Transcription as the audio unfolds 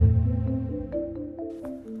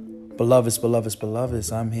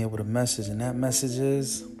Beloveds, I'm here with a message, and that message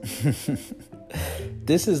is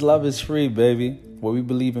this is Love is Free, baby, where we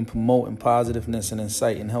believe in promoting positiveness and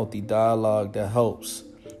inciting healthy dialogue that helps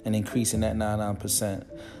and increasing that 99%.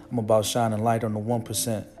 I'm about shining light on the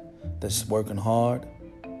 1% that's working hard,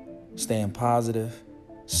 staying positive,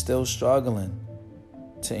 still struggling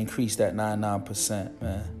to increase that 99%,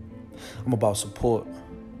 man. I'm about support.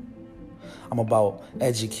 I'm about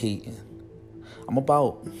educating. I'm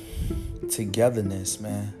about togetherness,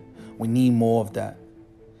 man. We need more of that.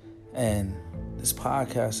 And this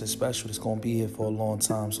podcast is special. It's going to be here for a long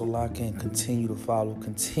time. So lock in, continue to follow,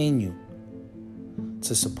 continue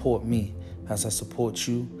to support me as I support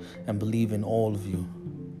you and believe in all of you.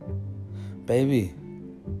 Baby,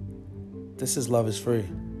 this is Love is Free.